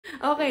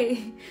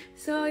Okay,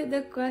 so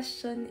the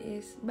question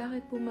is,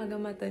 bakit pumaga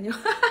mata nyo?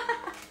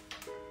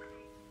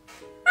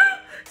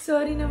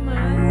 Sorry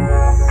naman.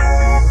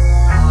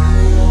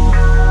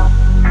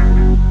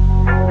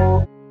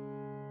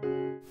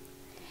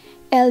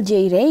 LJ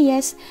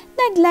Reyes,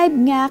 nag-live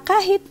nga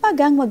kahit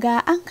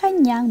magang-maga ang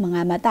kanyang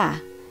mga mata.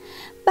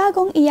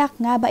 Bagong iyak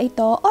nga ba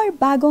ito or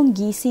bagong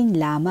gising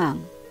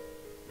lamang?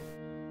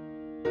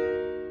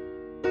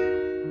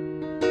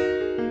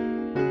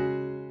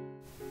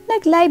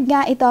 Nag-live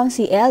nga itong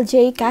si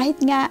LJ kahit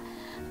nga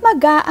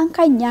maga ang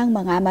kanyang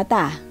mga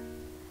mata.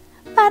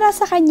 Para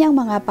sa kanyang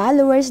mga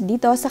followers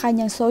dito sa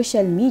kanyang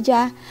social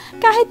media,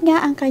 kahit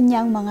nga ang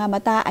kanyang mga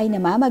mata ay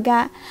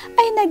namamaga,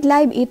 ay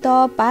nag-live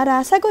ito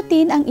para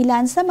sagutin ang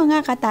ilan sa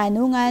mga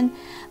katanungan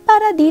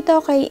para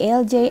dito kay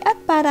LJ at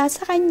para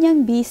sa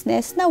kanyang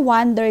business na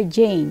Wonder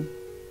Jane.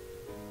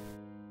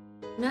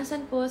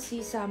 Nasaan po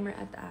si Summer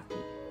at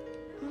Aki?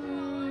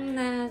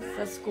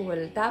 Nasa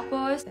school.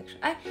 Tapos,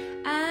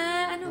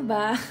 ano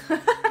ba?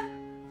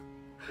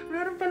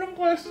 Meron palang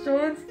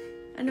questions.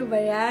 Ano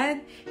ba yan?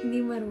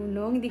 Hindi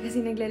marunong. Hindi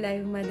kasi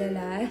nagla-live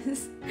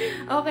madalas.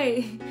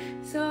 Okay.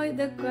 So,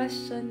 the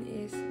question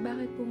is,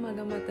 bakit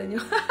pumaga mata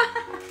nyo?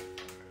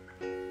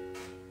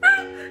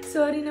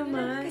 Sorry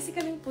naman. Kasi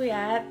kaming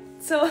puyat.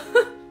 So,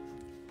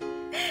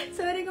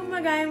 sorry kung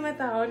maga yung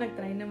mata ko.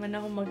 Nag-try naman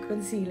ako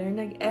mag-concealer.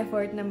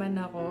 Nag-effort naman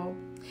ako.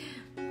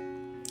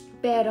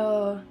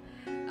 Pero,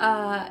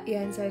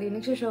 yan, sorry.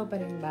 Nagsho-show pa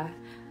rin ba?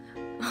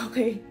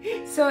 Okay.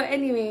 So,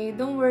 anyway,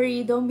 don't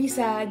worry. Don't be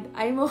sad.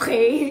 I'm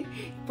okay.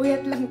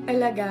 Puyat lang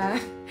talaga.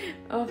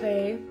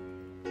 Okay.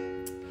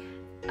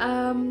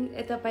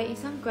 Ito pa yung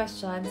isang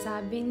question.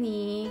 Sabi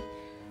ni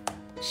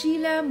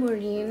Sheila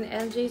Murin,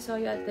 LJ saw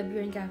you at the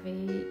Buren Cafe.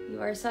 You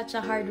are such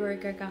a hard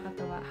worker,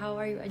 kakatawa. How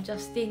are you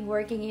adjusting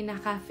working in a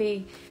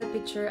cafe? The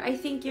picture. I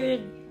think you're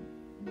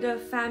the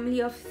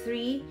family of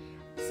 3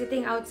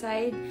 sitting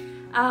outside.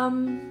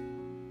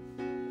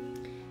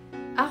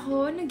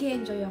 Ako,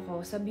 nag-enjoy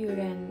ako sa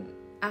Buren,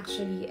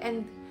 actually.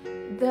 And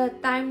the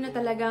time na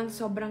talagang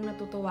sobrang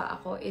natutuwa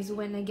ako is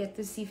when I get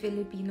to see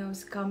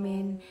Filipinos come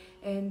in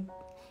and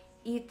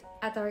eat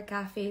at our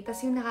cafe.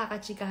 Tapos yung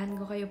nakakachikahan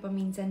ko kayo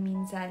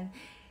paminsan-minsan.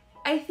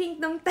 I think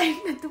nung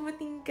time na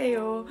dumating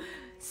kayo,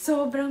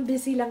 sobrang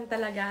busy lang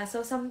talaga.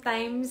 So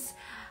sometimes,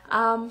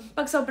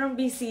 pag sobrang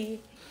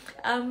busy,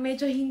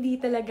 medyo hindi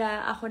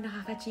talaga ako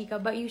nakakachika.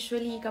 But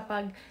usually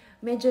kapag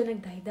medyo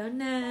nag-die down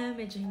na,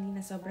 medyo hindi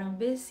na sobrang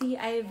busy,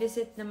 I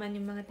visit naman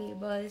yung mga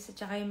tables at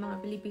saka yung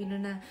mga Pilipino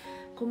na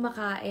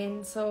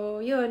kumakain.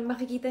 So, yun,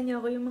 makikita niyo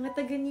ako yung mga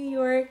taga New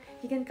York.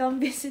 You can come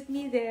visit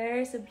me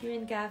there sa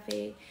Buren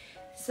Cafe.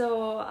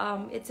 So,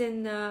 it's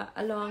in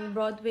along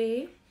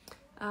Broadway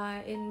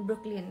in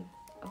Brooklyn.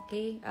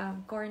 Okay?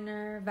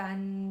 Corner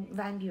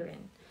Van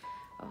Buren.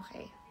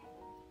 Okay.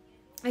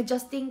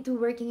 Adjusting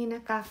to working in a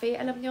cafe.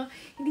 Alam nyo,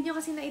 hindi nyo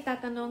kasi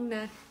naitatanong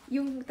na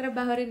yung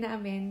trabaho rin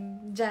namin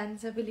dyan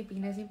sa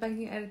Pilipinas, yung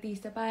pagiging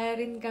artista, para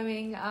rin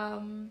kaming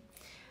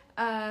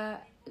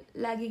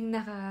laging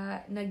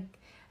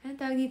anong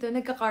tawag dito?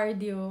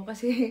 Nagka-cardio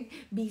kasi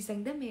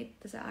bisang damit,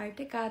 sa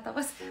arte ka,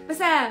 tapos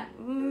basta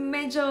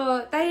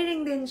medyo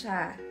tiring din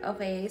siya.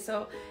 Okay,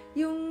 so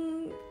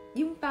yung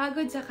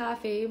pagod sa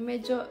cafe,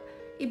 medyo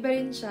iba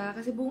rin siya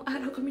kasi buong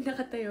araw kami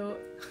nakatayo.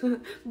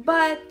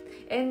 But,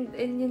 and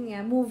yun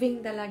nga, moving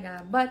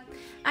talaga. But,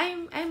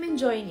 I'm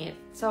enjoying it.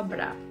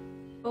 Sobra.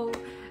 So,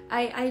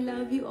 I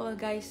love you all,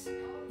 guys,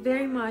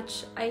 very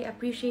much. I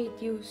appreciate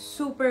you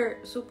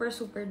super, super,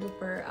 super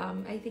duper.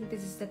 I think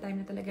this is the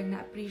time na talagang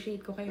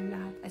na-appreciate ko kayong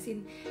lahat. As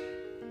in,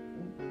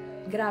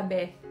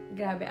 grabe.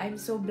 I'm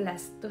so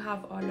blessed to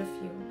have all of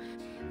you.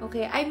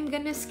 Okay, I'm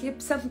gonna skip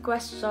some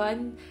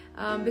question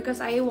because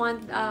I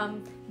want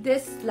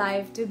this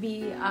live to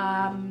be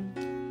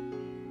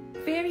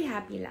very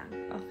happy lang.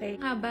 Okay?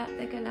 Haba,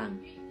 teka lang.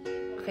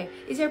 Okay.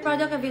 Is your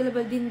product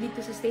available din dito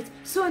sa States?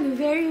 Soon,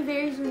 very,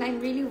 very soon. I'm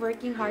really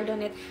working hard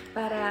on it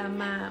para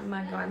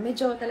magawa.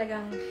 Medyo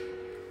talagang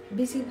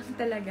busy lang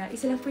talaga.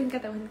 Isa lang po yung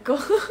katawan ko.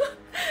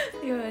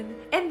 Yun.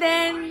 And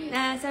then,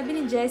 sabi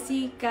ni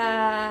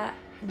Jessica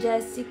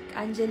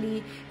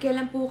Angeli,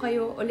 kailan po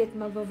kayo ulit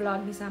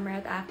mag-vlog ni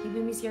Summer at Aki? We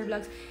miss your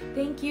vlogs.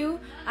 Thank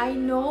you. I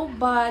know,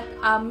 but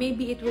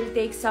maybe it will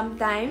take some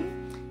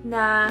time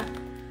na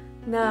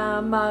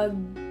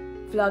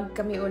mag-vlog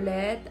kami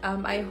ulit.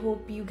 I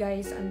hope you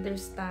guys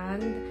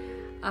understand.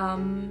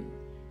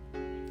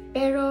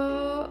 Pero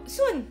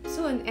soon.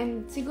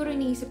 And siguro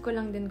iniisip ko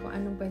lang din kung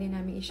anong pwede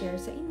namin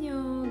i-share sa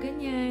inyo.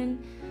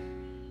 Ganyan.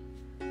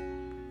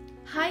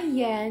 Hi,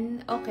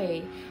 Yen.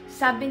 Okay.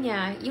 Sabi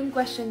niya, yung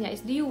question niya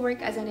is, do you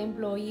work as an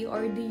employee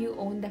or do you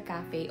own the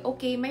cafe?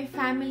 Okay, my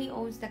family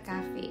owns the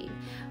cafe.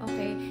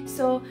 Okay.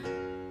 So,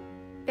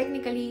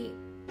 technically,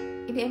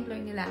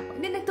 ini-employ nila ako.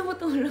 Hindi,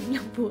 nagtumutulong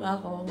lang po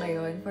ako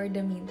ngayon for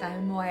the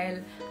meantime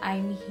while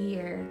I'm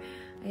here.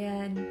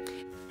 Ayan.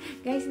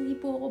 Guys, hindi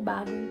po ako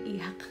bagong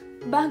iyak.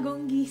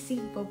 Bagong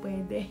gising po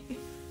pwede.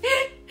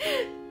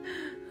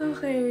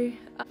 Okay.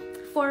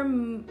 For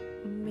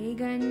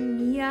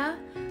Mia,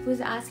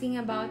 who's asking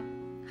about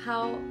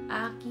how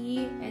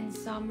Aki and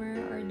Summer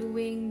are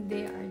doing.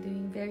 They are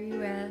doing very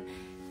well.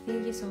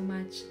 Thank you so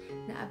much.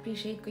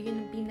 Na-appreciate ko.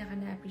 Yun ang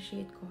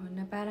pinaka-na-appreciate ko.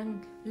 Na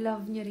parang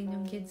love nyo rin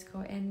yung kids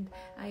ko. And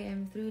I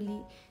am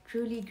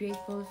truly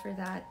grateful for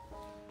that.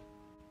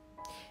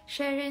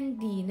 Sharon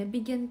D,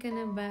 nabigyan ka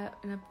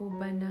na po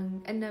ba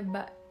ng,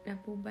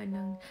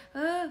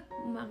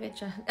 umakit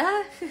siya.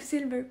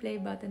 Silver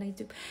play button na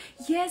YouTube.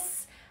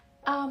 Yes,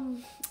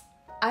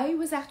 I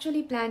was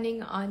actually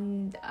planning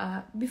on,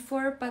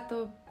 before pa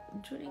to,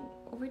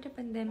 over the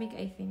pandemic,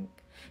 I think.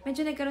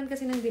 Medyo nagkaroon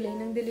kasi ng delay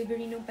ng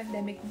delivery ng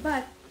pandemic,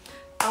 but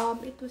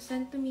it was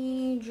sent to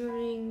me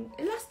during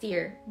last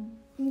year.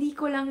 Hindi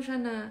ko lang siya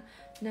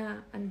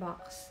na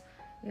unbox.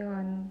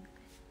 Yun.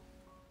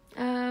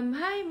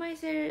 Hi, my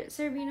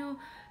Servino.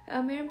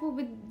 Meron po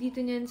ba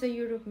dito niyan sa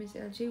Europe, Miss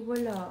LJ?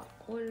 Wala.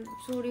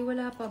 Sorry,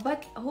 wala pa.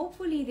 But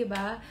hopefully, di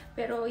ba?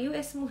 Pero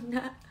US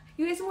muna.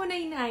 US muna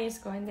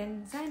inaayos ko. And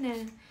then, sana.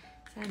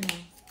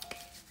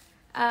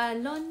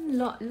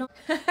 Lon.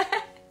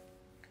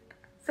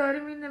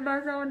 Sorry, may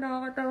nabasa ko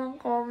nakakatawang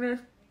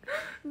comment.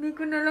 Hindi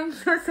ko na lang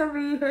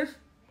sasabihin.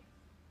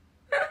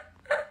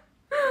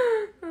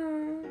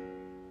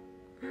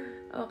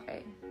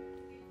 Okay.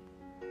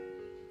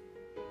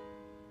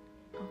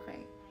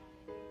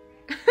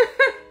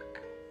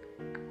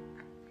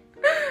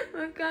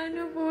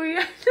 Magkano po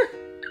yan?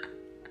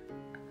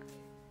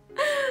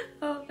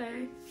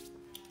 Okay.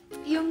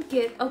 Yung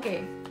kit,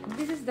 okay.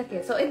 This is the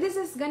kit. So, this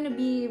is gonna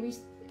be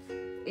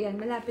yan,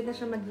 malapit na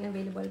siya maging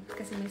available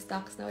kasi may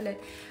stocks na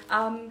ulit.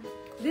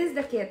 This is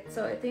the kit.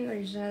 So, ito yung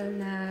original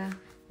na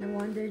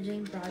Wonder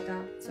Jane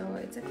product. So,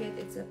 it's a kit.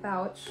 It's a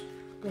pouch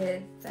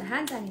with a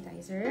hand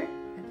sanitizer.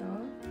 Ito.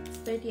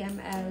 It's 30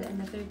 ml and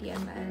a 30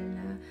 ml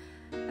na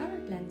power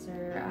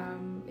cleanser.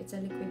 It's a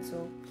liquid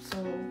soap.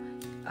 So,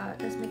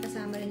 tapos may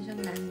kasama rin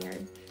siyang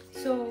lanyard.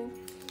 So,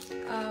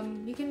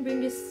 you can bring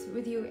this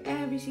with you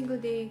every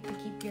single day to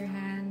keep your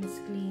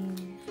hands clean.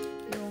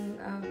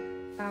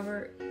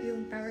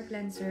 Yung power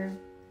cleanser,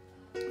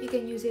 you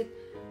can use it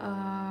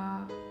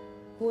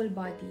whole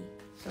body.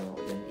 So,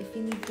 if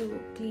you need to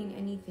clean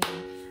anything,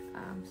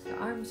 sa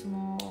arms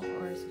mo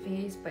or sa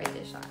face,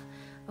 pwede siya.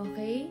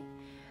 Okay?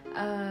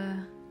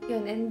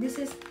 Yun, and this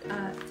is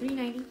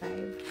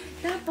 $3.95.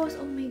 Tapos,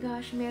 oh my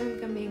gosh, meron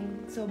kaming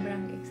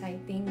sobrang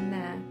exciting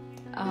na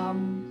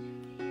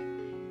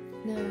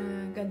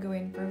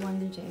gagawin for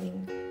Wonder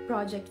Jane,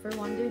 project for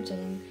Wonder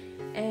Jane,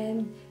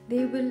 and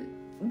we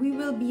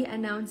will be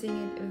announcing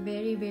it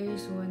very, very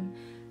soon.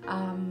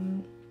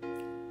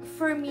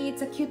 For me, it's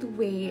a cute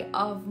way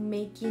of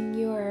making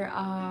your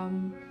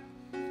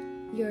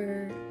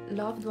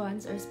loved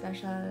ones or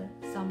special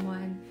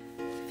someone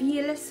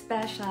feel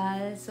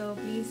special. So,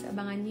 please,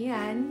 abangan niyo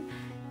yan.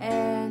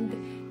 And,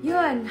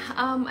 yun,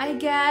 I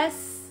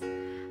guess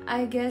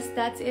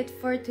that's it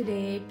for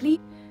today.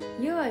 Please,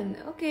 yun,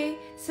 okay.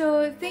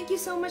 So, thank you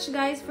so much,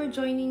 guys, for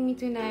joining me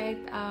tonight.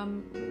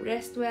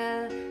 Rest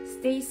well,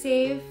 stay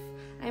safe.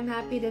 I'm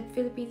happy that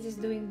Philippines is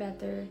doing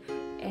better.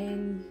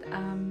 And,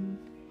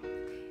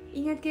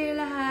 ingat kayo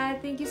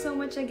lahat. Thank you so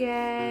much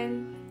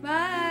again. Bye!